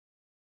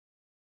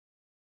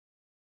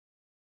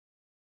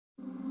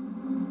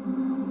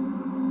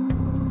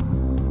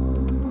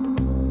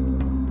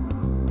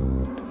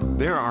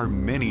There are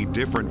many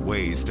different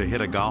ways to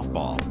hit a golf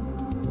ball.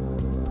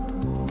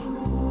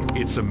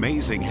 It's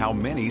amazing how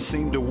many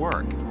seem to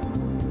work.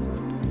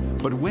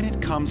 But when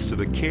it comes to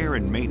the care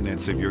and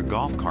maintenance of your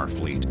golf car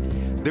fleet,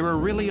 there are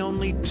really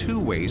only two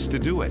ways to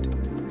do it: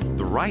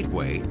 the right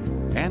way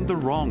and the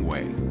wrong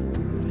way.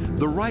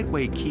 The right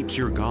way keeps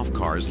your golf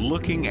cars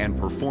looking and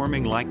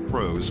performing like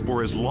pros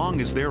for as long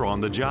as they're on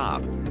the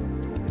job.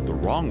 The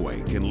wrong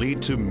way can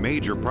lead to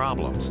major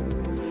problems.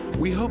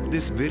 We hope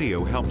this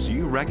video helps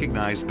you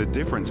recognize the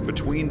difference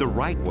between the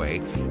right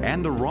way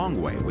and the wrong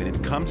way when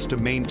it comes to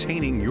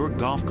maintaining your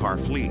golf car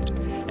fleet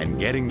and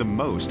getting the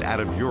most out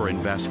of your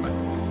investment.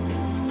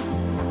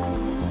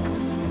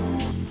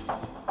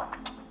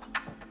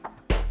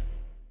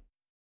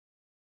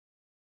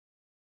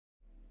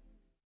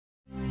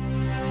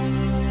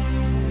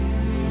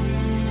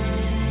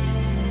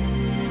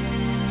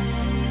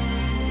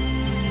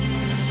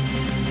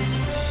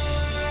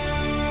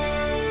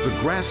 The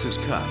grass is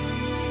cut.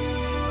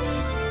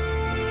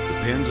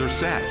 The pins are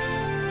set.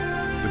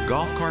 The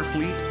golf car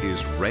fleet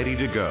is ready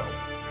to go.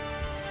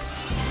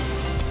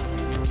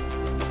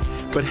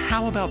 But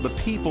how about the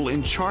people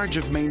in charge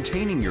of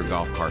maintaining your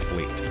golf car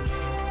fleet?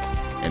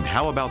 And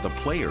how about the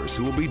players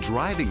who will be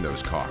driving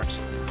those cars?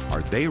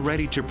 Are they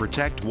ready to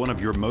protect one of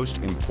your most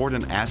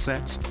important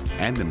assets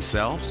and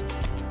themselves?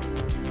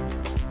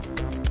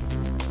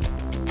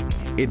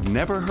 It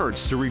never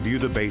hurts to review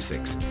the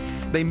basics.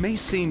 They may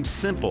seem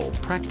simple,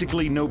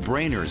 practically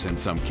no-brainers in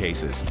some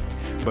cases,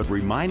 but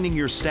reminding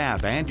your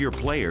staff and your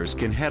players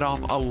can head off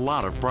a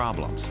lot of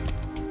problems.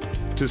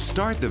 To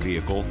start the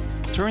vehicle,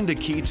 turn the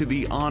key to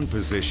the on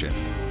position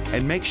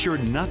and make sure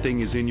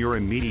nothing is in your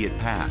immediate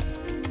path.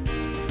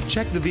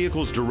 Check the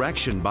vehicle's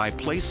direction by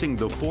placing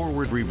the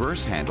forward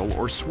reverse handle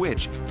or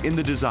switch in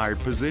the desired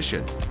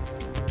position.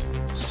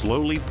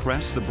 Slowly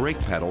press the brake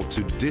pedal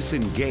to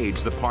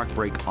disengage the park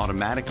brake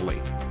automatically.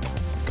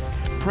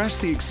 Press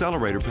the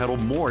accelerator pedal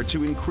more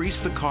to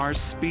increase the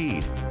car's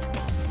speed.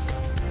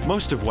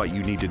 Most of what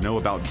you need to know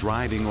about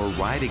driving or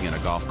riding in a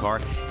golf car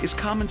is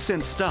common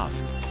sense stuff.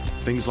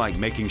 Things like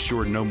making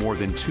sure no more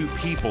than 2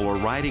 people are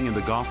riding in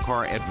the golf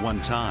car at one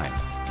time,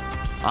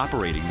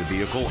 operating the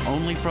vehicle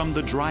only from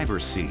the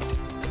driver's seat,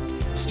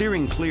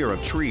 steering clear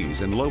of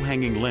trees and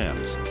low-hanging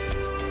limbs,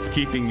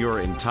 keeping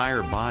your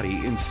entire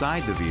body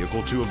inside the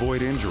vehicle to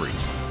avoid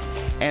injuries,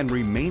 and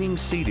remaining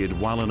seated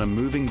while in a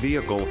moving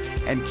vehicle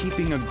and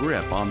keeping a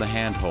grip on the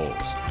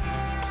handholds.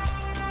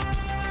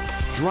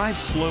 Drive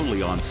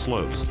slowly on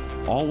slopes,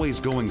 always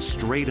going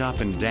straight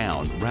up and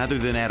down rather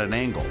than at an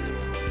angle,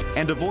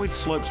 and avoid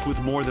slopes with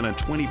more than a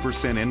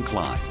 20%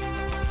 incline.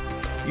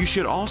 You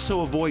should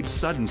also avoid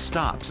sudden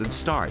stops and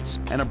starts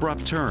and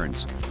abrupt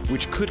turns,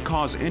 which could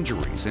cause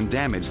injuries and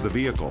damage the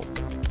vehicle.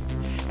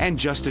 And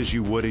just as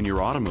you would in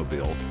your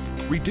automobile,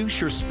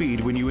 reduce your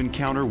speed when you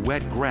encounter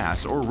wet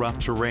grass or rough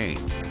terrain,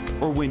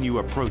 or when you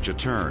approach a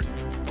turn.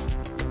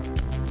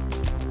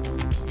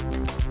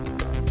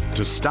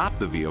 To stop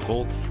the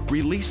vehicle,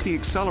 release the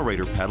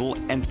accelerator pedal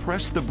and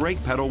press the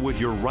brake pedal with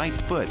your right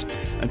foot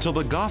until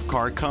the golf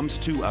car comes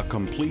to a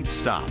complete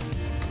stop.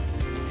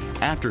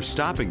 After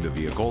stopping the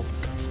vehicle,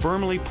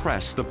 firmly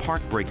press the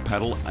park brake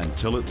pedal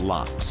until it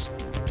locks.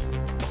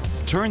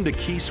 Turn the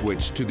key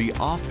switch to the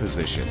off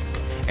position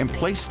and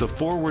place the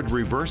forward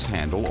reverse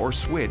handle or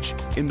switch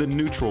in the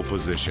neutral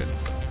position.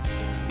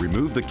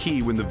 Remove the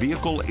key when the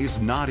vehicle is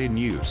not in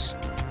use.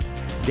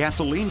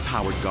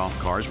 Gasoline-powered golf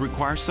cars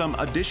require some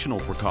additional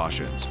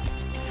precautions.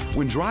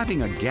 When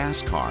driving a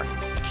gas car,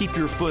 keep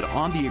your foot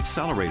on the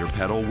accelerator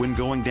pedal when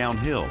going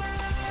downhill.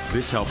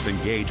 This helps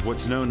engage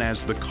what's known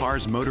as the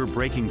car's motor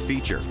braking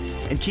feature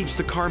and keeps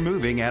the car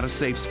moving at a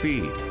safe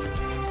speed.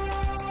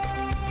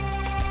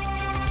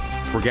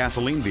 For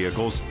gasoline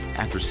vehicles,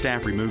 after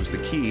staff removes the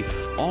key,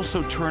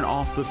 also turn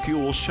off the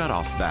fuel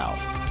shutoff valve.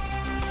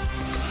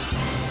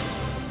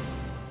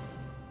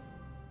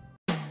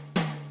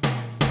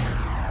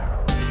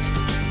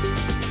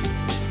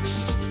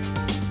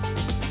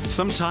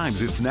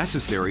 Sometimes it's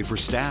necessary for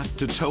staff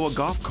to tow a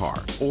golf car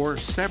or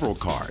several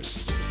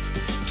cars.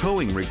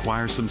 Towing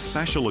requires some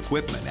special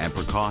equipment and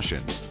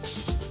precautions.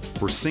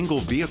 For single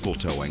vehicle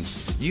towing,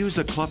 use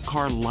a Club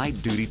Car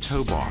light-duty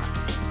tow bar.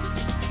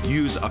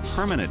 Use a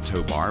permanent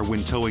tow bar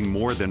when towing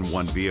more than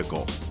one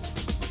vehicle.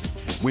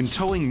 When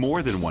towing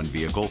more than one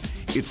vehicle,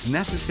 it's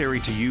necessary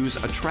to use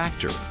a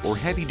tractor or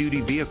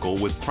heavy-duty vehicle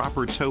with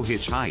proper tow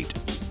hitch height.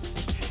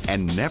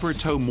 And never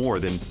tow more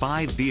than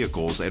 5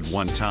 vehicles at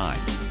one time.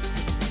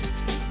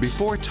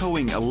 Before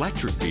towing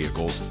electric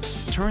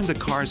vehicles, turn the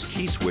car's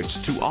key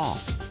switch to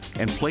off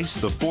and place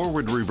the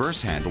forward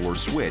reverse handle or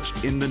switch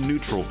in the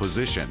neutral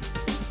position.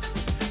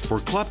 For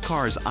Club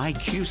Car's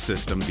IQ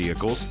system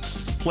vehicles,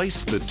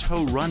 place the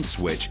tow run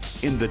switch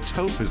in the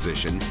tow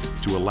position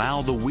to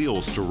allow the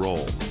wheels to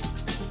roll.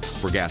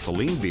 For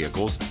gasoline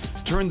vehicles,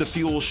 turn the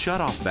fuel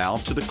shutoff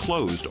valve to the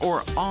closed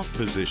or off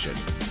position.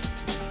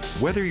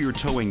 Whether you're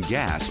towing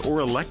gas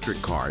or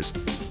electric cars,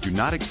 do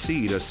not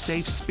exceed a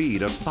safe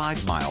speed of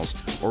 5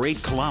 miles or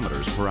 8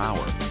 kilometers per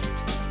hour.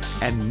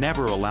 And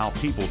never allow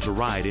people to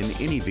ride in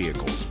any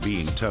vehicles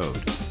being towed.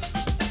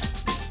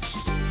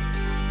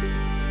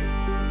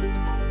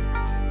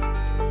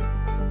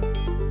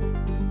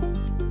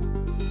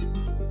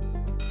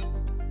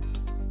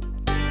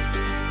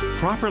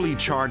 Properly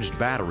charged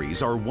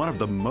batteries are one of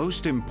the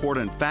most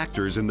important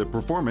factors in the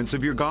performance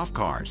of your golf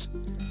cars.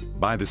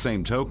 By the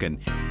same token,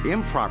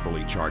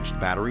 improperly charged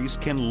batteries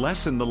can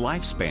lessen the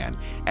lifespan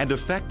and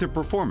affect the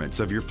performance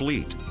of your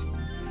fleet.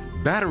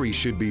 Batteries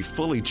should be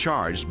fully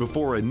charged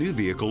before a new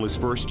vehicle is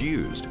first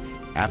used,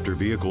 after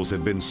vehicles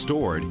have been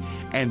stored,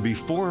 and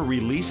before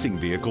releasing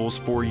vehicles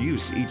for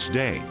use each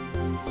day.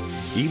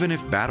 Even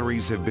if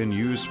batteries have been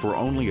used for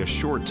only a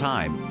short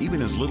time, even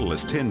as little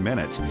as 10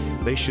 minutes,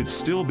 they should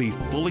still be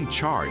fully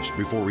charged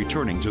before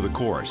returning to the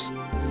course.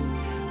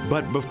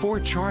 But before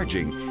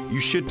charging, you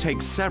should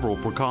take several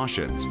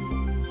precautions.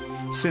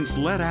 Since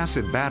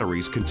lead-acid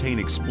batteries contain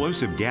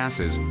explosive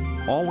gases,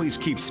 always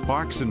keep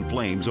sparks and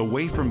flames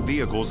away from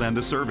vehicles and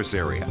the service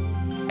area,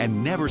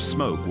 and never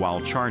smoke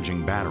while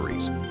charging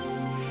batteries.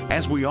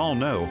 As we all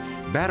know,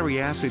 battery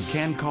acid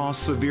can cause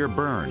severe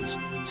burns,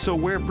 so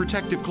wear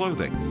protective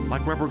clothing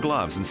like rubber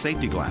gloves and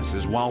safety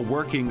glasses while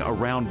working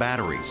around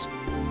batteries.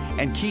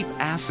 And keep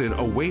acid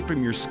away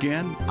from your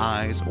skin,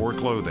 eyes, or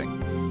clothing.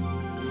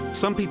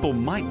 Some people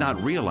might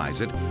not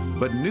realize it,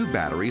 but new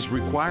batteries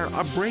require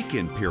a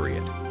break-in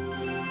period.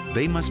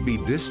 They must be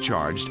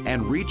discharged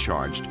and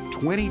recharged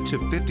 20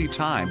 to 50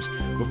 times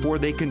before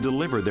they can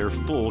deliver their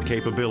full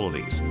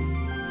capabilities.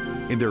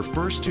 In their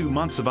first 2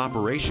 months of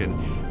operation,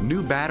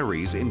 new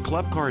batteries in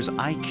Club Car's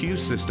IQ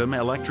system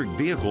electric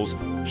vehicles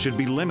should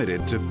be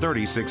limited to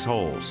 36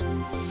 holes.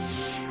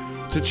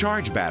 To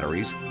charge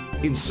batteries,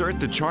 insert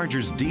the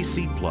charger's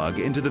DC plug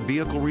into the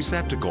vehicle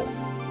receptacle.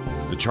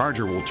 The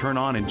charger will turn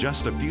on in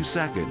just a few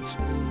seconds.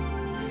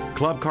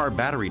 Club Car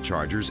battery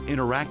chargers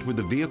interact with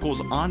the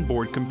vehicle's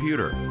onboard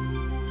computer.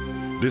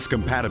 This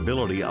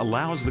compatibility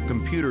allows the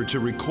computer to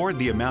record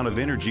the amount of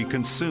energy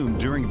consumed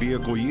during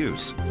vehicle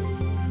use.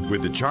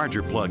 With the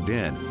charger plugged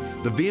in,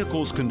 the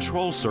vehicle's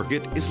control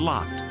circuit is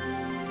locked.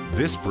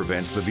 This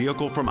prevents the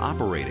vehicle from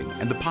operating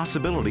and the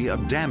possibility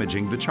of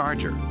damaging the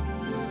charger.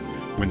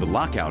 When the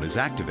lockout is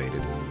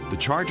activated, the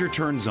charger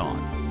turns on,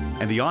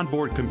 and the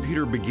onboard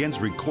computer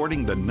begins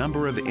recording the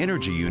number of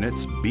energy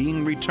units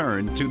being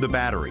returned to the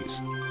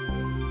batteries.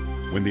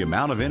 When the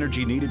amount of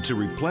energy needed to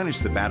replenish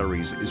the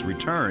batteries is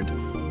returned,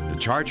 the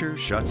charger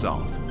shuts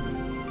off.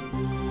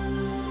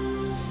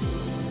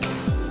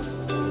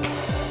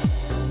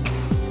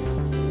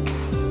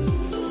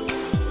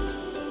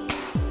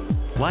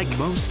 Like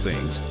most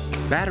things,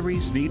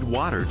 batteries need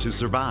water to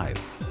survive.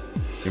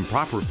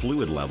 Improper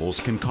fluid levels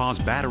can cause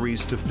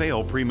batteries to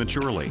fail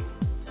prematurely.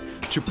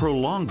 To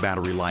prolong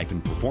battery life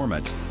and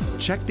performance,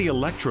 check the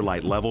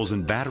electrolyte levels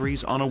in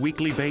batteries on a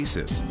weekly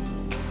basis.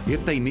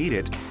 If they need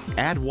it,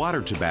 add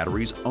water to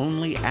batteries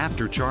only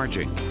after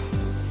charging.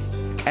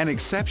 An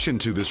exception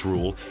to this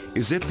rule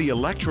is if the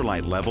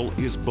electrolyte level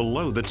is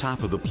below the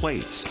top of the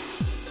plates.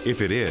 If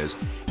it is,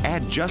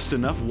 add just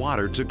enough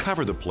water to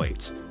cover the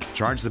plates,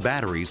 charge the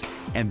batteries,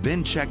 and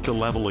then check the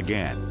level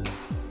again.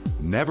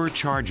 Never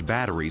charge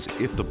batteries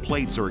if the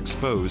plates are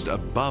exposed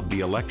above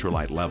the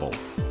electrolyte level.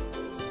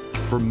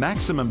 For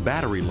maximum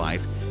battery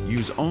life,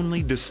 use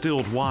only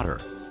distilled water.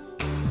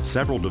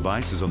 Several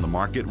devices on the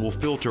market will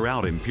filter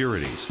out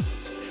impurities.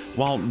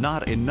 While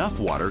not enough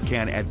water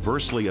can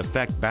adversely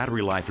affect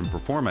battery life and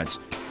performance,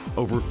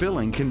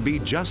 overfilling can be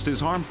just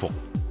as harmful.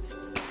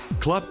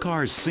 Club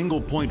Car's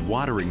single-point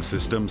watering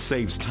system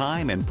saves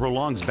time and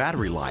prolongs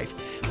battery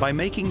life by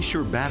making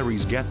sure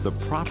batteries get the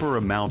proper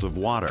amount of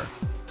water.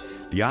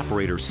 The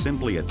operator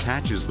simply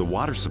attaches the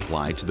water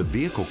supply to the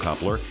vehicle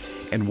coupler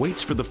and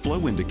waits for the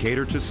flow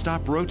indicator to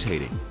stop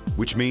rotating,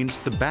 which means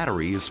the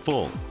battery is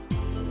full.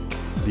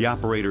 The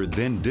operator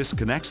then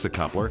disconnects the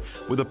coupler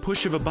with a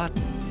push of a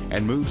button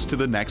and moves to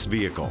the next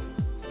vehicle.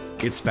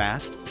 It's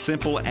fast,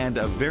 simple, and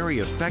a very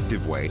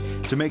effective way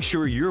to make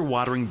sure you're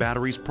watering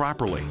batteries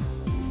properly.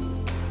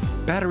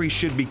 Batteries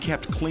should be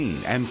kept clean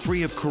and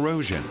free of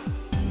corrosion.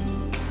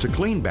 To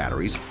clean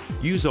batteries,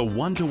 use a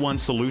 1-to-1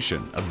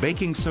 solution of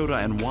baking soda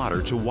and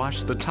water to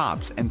wash the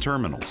tops and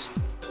terminals.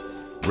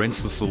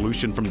 Rinse the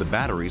solution from the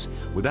batteries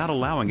without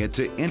allowing it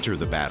to enter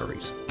the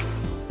batteries.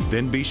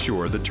 Then be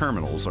sure the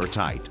terminals are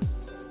tight.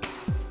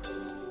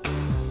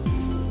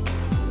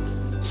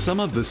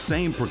 Some of the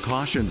same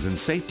precautions and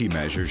safety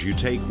measures you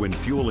take when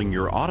fueling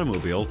your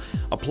automobile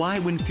apply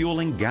when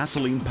fueling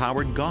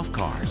gasoline-powered golf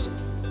cars.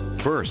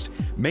 First,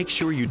 make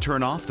sure you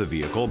turn off the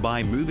vehicle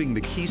by moving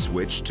the key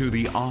switch to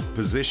the off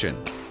position.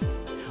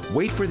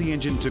 Wait for the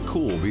engine to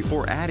cool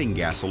before adding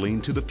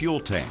gasoline to the fuel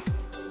tank.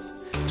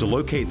 To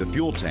locate the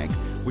fuel tank,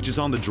 which is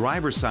on the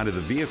driver's side of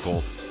the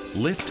vehicle,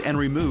 lift and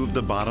remove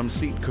the bottom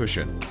seat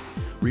cushion.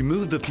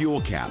 Remove the fuel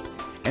cap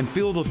and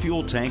fill the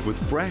fuel tank with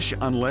fresh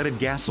unleaded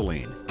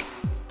gasoline.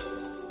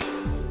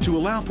 To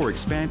allow for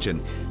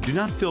expansion, do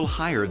not fill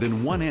higher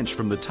than 1 inch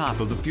from the top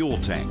of the fuel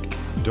tank.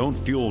 Don't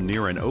fuel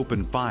near an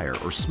open fire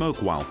or smoke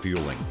while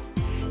fueling.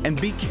 And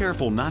be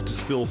careful not to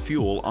spill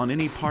fuel on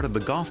any part of the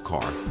golf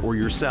cart or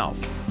yourself.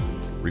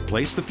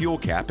 Replace the fuel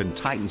cap and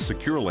tighten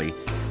securely.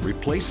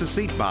 Replace the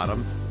seat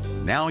bottom.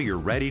 Now you're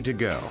ready to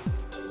go.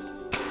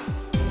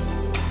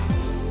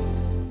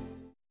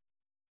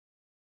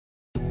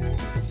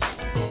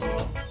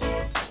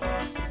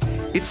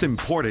 It's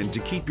important to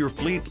keep your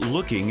fleet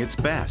looking its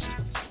best.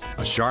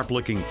 A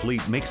sharp-looking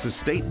fleet makes a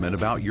statement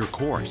about your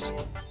course.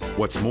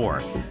 What's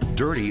more,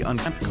 dirty,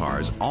 unkempt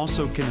cars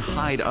also can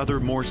hide other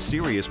more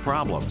serious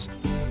problems.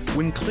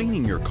 When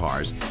cleaning your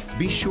cars,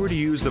 be sure to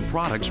use the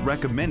products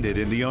recommended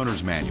in the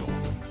owner's manual.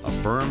 A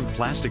firm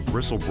plastic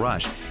bristle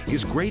brush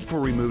is great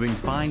for removing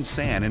fine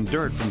sand and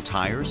dirt from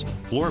tires,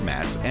 floor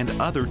mats, and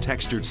other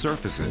textured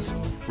surfaces.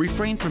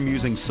 Refrain from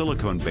using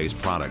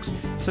silicone-based products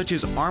such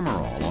as Armor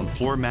All on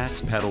floor mats,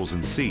 pedals,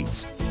 and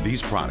seats.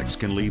 These products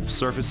can leave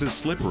surfaces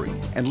slippery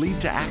and lead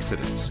to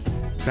accidents.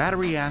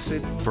 Battery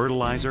acid,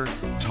 fertilizer,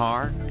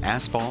 tar,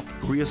 asphalt,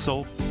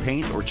 creosote,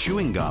 paint, or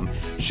chewing gum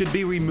should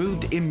be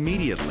removed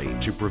immediately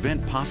to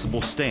prevent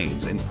possible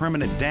stains and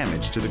permanent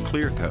damage to the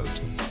clear coat.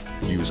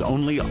 Use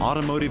only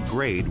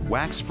automotive-grade,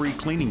 wax-free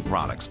cleaning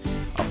products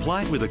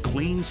applied with a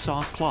clean,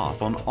 soft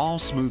cloth on all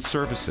smooth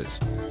surfaces.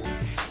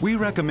 We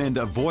recommend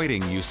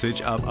avoiding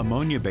usage of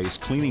ammonia-based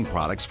cleaning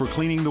products for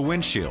cleaning the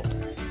windshield.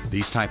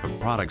 These type of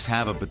products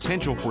have a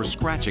potential for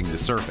scratching the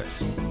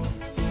surface.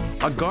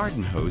 A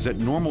garden hose at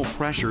normal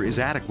pressure is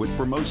adequate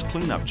for most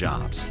cleanup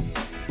jobs.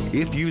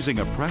 If using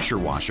a pressure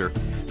washer,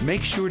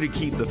 make sure to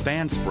keep the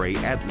fan spray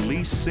at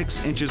least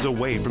 6 inches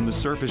away from the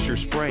surface you're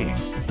spraying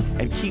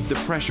and keep the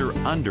pressure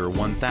under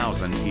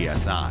 1,000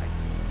 psi.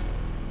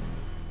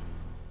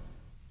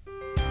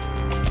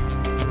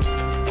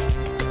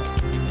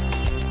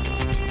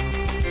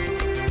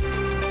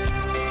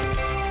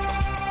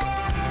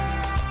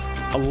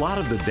 A lot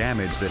of the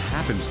damage that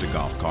happens to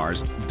golf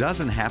cars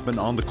doesn't happen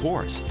on the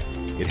course.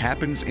 It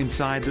happens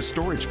inside the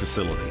storage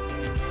facility,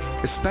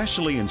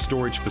 especially in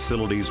storage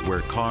facilities where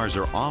cars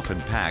are often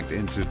packed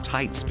into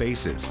tight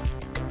spaces.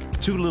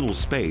 Too little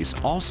space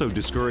also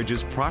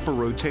discourages proper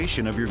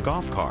rotation of your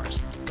golf cars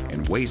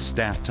and wastes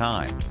staff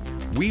time.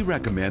 We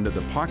recommend that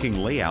the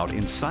parking layout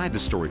inside the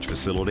storage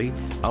facility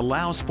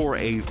allows for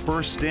a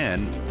first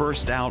in,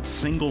 first out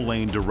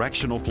single-lane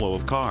directional flow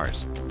of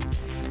cars.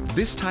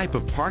 This type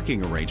of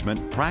parking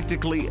arrangement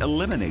practically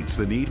eliminates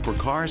the need for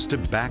cars to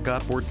back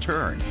up or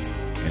turn,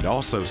 and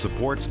also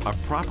supports a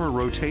proper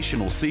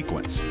rotational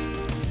sequence.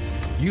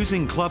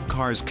 Using Club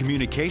Car's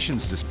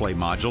communications display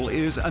module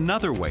is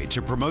another way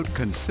to promote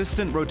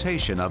consistent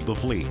rotation of the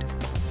fleet.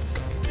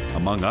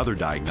 Among other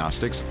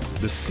diagnostics,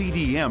 the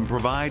CDM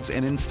provides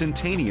an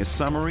instantaneous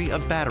summary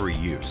of battery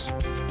use.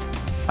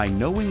 By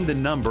knowing the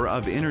number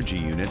of energy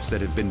units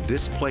that have been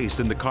displaced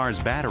in the car's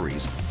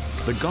batteries,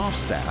 the golf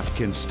staff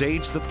can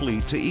stage the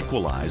fleet to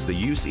equalize the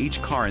use each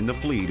car in the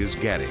fleet is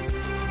getting.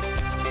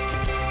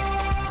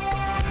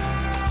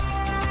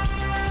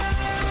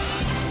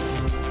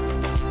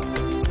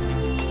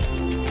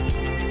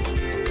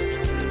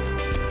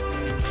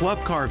 Club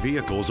Car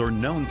vehicles are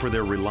known for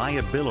their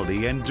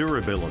reliability and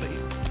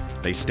durability.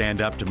 They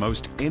stand up to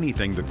most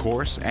anything the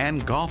course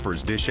and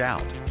golfers dish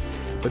out.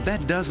 But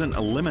that doesn't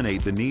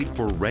eliminate the need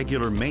for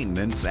regular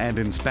maintenance and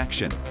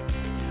inspection.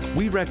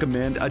 We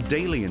recommend a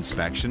daily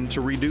inspection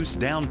to reduce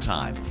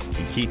downtime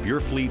and keep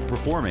your fleet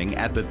performing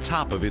at the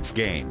top of its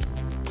game.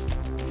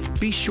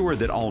 Be sure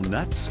that all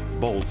nuts,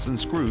 bolts, and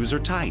screws are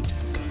tight.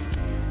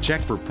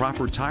 Check for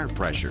proper tire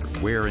pressure,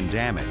 wear, and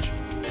damage.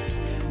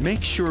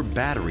 Make sure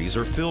batteries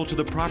are filled to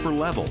the proper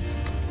level.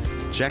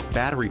 Check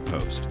battery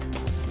post.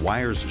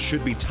 Wires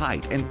should be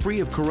tight and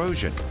free of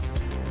corrosion.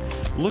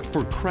 Look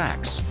for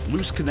cracks,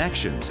 loose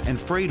connections, and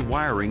frayed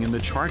wiring in the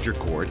charger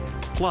cord,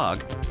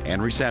 plug,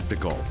 and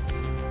receptacle.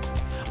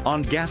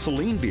 On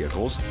gasoline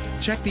vehicles,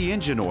 check the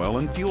engine oil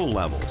and fuel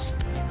levels.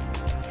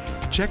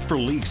 Check for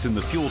leaks in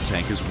the fuel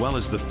tank as well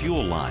as the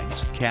fuel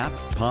lines, cap,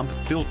 pump,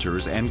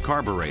 filters, and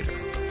carburetor.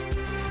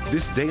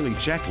 This daily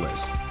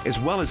checklist, as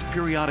well as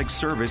periodic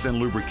service and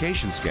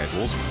lubrication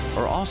schedules,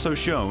 are also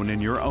shown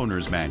in your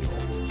owner's manual.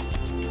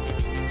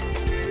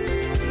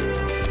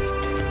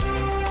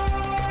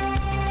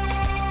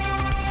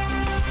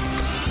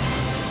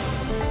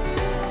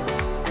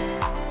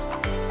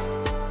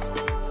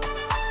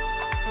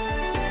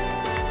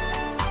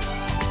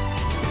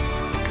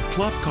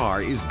 Club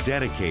Car is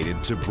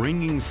dedicated to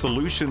bringing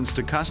solutions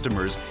to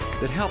customers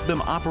that help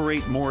them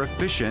operate more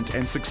efficient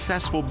and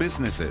successful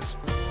businesses.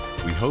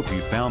 We hope you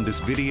found this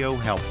video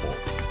helpful.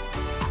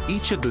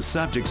 Each of the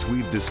subjects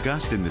we've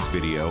discussed in this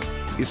video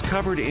is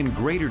covered in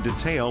greater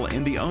detail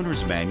in the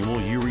owner's manual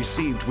you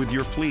received with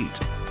your fleet.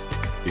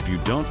 If you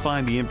don't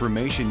find the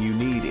information you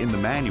need in the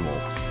manual,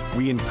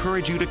 we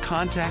encourage you to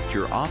contact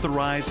your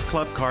authorized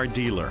Club Car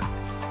dealer.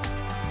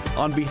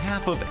 On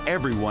behalf of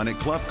everyone at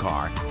Club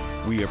Car,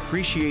 we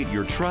appreciate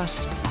your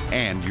trust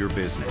and your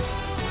business.